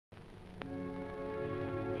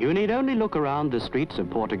You need only look around the streets of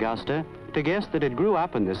Port Augusta to guess that it grew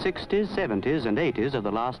up in the 60s, 70s and 80s of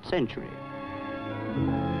the last century.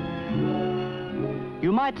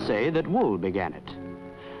 You might say that wool began it.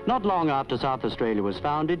 Not long after South Australia was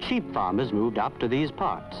founded, sheep farmers moved up to these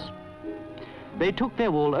parts. They took their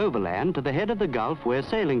wool overland to the head of the Gulf where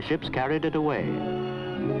sailing ships carried it away.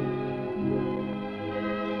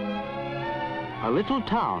 A little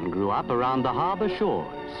town grew up around the harbour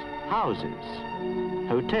shores, houses,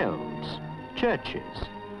 hotels, churches,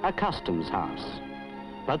 a customs house.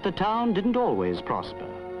 But the town didn't always prosper.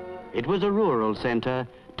 It was a rural centre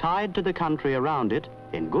tied to the country around it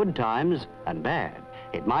in good times and bad.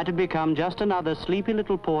 It might have become just another sleepy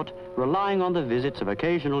little port relying on the visits of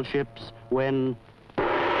occasional ships when the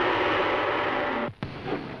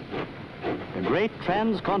great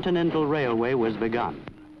transcontinental railway was begun.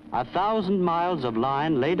 1,000 miles of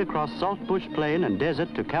line laid across saltbush plain and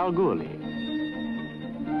desert to Kalgoorlie.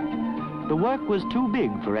 The work was too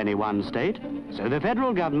big for any one state, so the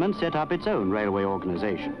federal government set up its own railway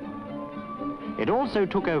organization. It also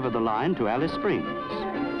took over the line to Alice Springs.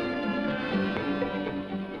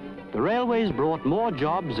 The railways brought more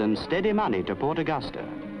jobs and steady money to Port Augusta.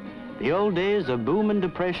 The old days of boom and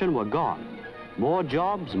depression were gone. More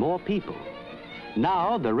jobs, more people.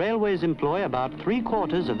 Now, the railways employ about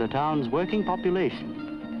 3/4 of the town's working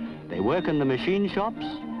population. They work in the machine shops,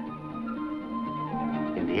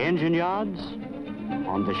 in the engine yards,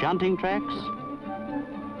 on the shunting tracks,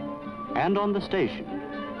 and on the station.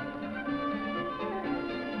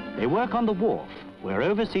 They work on the wharf, where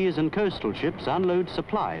overseas and coastal ships unload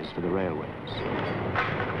supplies for the railways.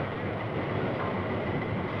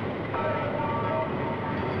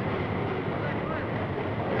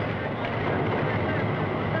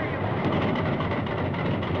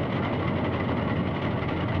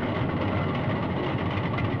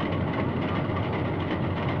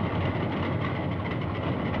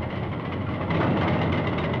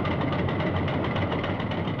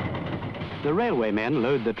 The railwaymen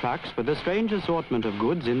load the trucks with a strange assortment of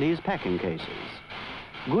goods in these packing cases.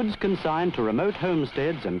 Goods consigned to remote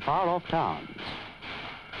homesteads and far-off towns.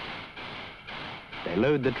 They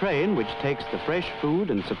load the train which takes the fresh food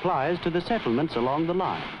and supplies to the settlements along the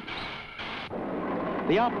lines.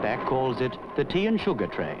 The outback calls it the tea and sugar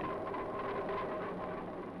train.